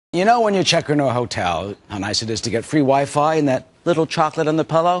You know when you check into a hotel, how nice it is to get free Wi-Fi and that little chocolate on the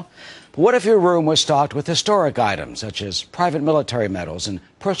pillow? But what if your room was stocked with historic items, such as private military medals and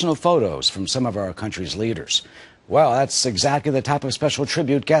personal photos from some of our country's leaders? Well, that's exactly the type of special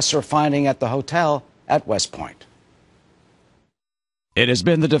tribute guests are finding at the hotel at West Point. It has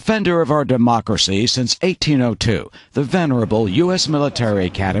been the defender of our democracy since 1802, the venerable U.S. Military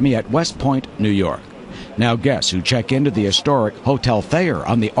Academy at West Point, New York. Now guests who check into the historic Hotel Thayer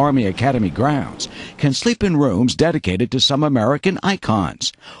on the Army Academy grounds can sleep in rooms dedicated to some American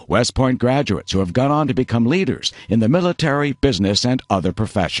icons, West Point graduates who have gone on to become leaders in the military, business, and other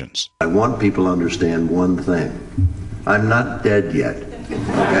professions. I want people to understand one thing. I'm not dead yet.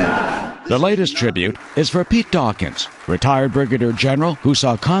 Okay? The latest tribute is for Pete Dawkins, retired brigadier general who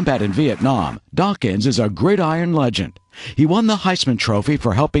saw combat in Vietnam. Dawkins is a gridiron legend. He won the Heisman Trophy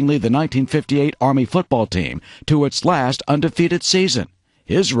for helping lead the 1958 Army football team to its last undefeated season.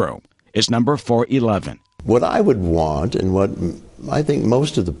 His room is number 411. What I would want, and what I think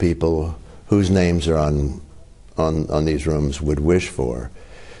most of the people whose names are on these rooms would wish for,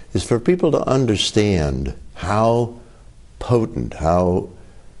 is for people to understand how potent, how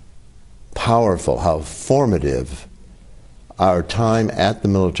powerful, how formative our time at the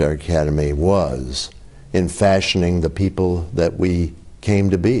Military Academy was in fashioning the people that we came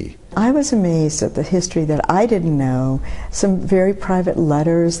to be. I was amazed at the history that I didn't know, some very private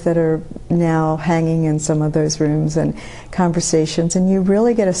letters that are now hanging in some of those rooms and conversations, and you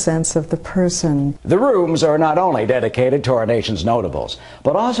really get a sense of the person. The rooms are not only dedicated to our nation's notables,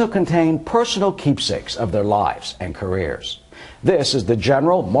 but also contain personal keepsakes of their lives and careers. This is the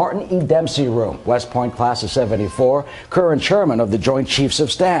General Martin E. Dempsey Room, West Point Class of '74, current chairman of the Joint Chiefs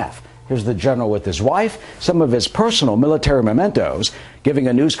of Staff. Here's the general with his wife, some of his personal military mementos, giving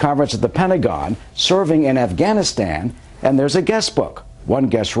a news conference at the Pentagon, serving in Afghanistan, and there's a guest book. One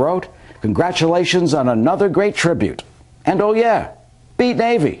guest wrote, "Congratulations on another great tribute." And oh yeah, beat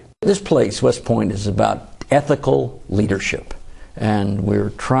Navy. This place, West Point, is about ethical leadership, and we're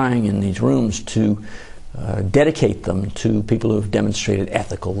trying in these rooms to dedicate them to people who have demonstrated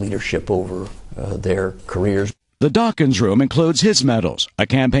ethical leadership over their careers. The Dawkins Room includes his medals, a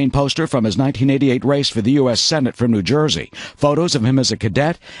campaign poster from his 1988 race for the U.S. Senate from New Jersey, photos of him as a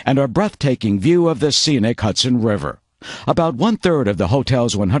cadet, and a breathtaking view of the scenic Hudson River. About one-third of the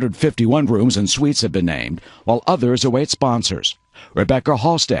hotel's 151 rooms and suites have been named, while others await sponsors. Rebecca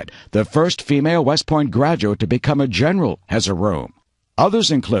Halstead, the first female West Point graduate to become a general, has a room. Others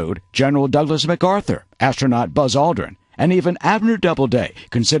include General Douglas MacArthur, astronaut Buzz Aldrin, and even Abner Doubleday,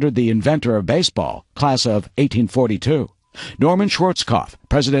 considered the inventor of baseball, class of 1842. Norman Schwarzkopf,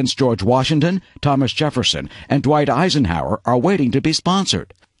 Presidents George Washington, Thomas Jefferson, and Dwight Eisenhower are waiting to be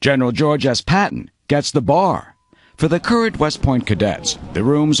sponsored. General George S. Patton gets the bar. For the current West Point cadets, the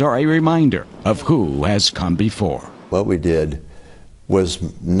rooms are a reminder of who has come before. What we did was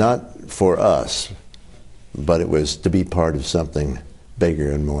not for us, but it was to be part of something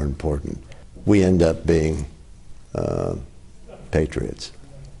bigger and more important. We end up being patriots.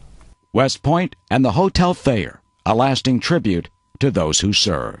 West Point and the Hotel Thayer, a lasting tribute to those who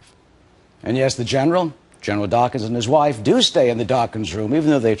serve. And yes, the General Dawkins and his wife do stay in the Dawkins Room, even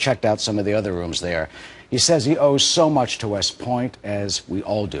though they checked out some of the other rooms there. He says he owes so much to West Point, as we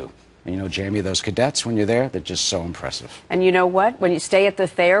all do. And you know, Jamie, those cadets, when you're there, they're just so impressive. And you know what? When you stay at the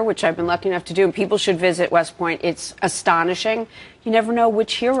Thayer, which I've been lucky enough to do, and people should visit West Point, it's astonishing. You never know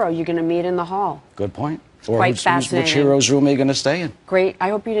which hero you're going to meet in the hall. Good point. It's quite fascinating. Which hero's room are you going to stay in? Great. I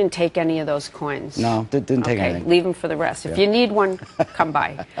hope you didn't take any of those coins. No, didn't take anything. Leave them for the rest. If you need one, come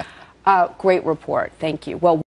by. Great report. Thank you. Well.